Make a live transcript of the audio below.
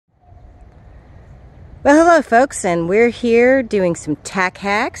Well, hello folks, and we're here doing some tack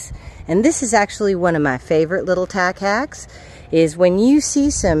hacks, and this is actually one of my favorite little tack hacks, is when you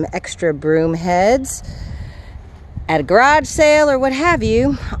see some extra broom heads at a garage sale or what have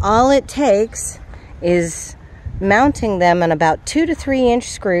you, all it takes is mounting them on about 2 to 3 inch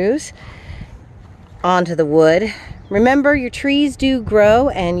screws onto the wood. Remember, your trees do grow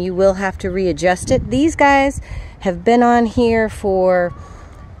and you will have to readjust it. These guys have been on here for,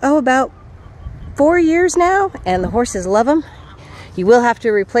 about 4 years now, and the horses love them. You will have to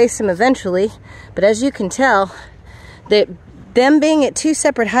replace them eventually, but as you can tell, that them being at 2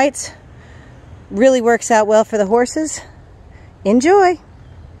 separate heights really works out well for the horses. Enjoy!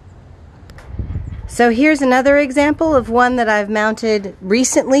 So here's another example of one that I've mounted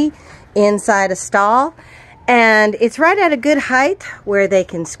recently inside a stall, and it's right at a good height where they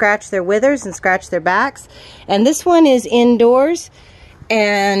can scratch their withers and scratch their backs. And this one is indoors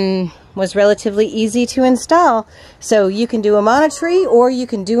and was relatively easy to install. So you can do them on a tree or you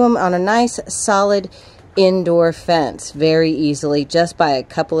can do them on a nice solid indoor fence very easily just by a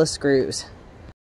couple of screws.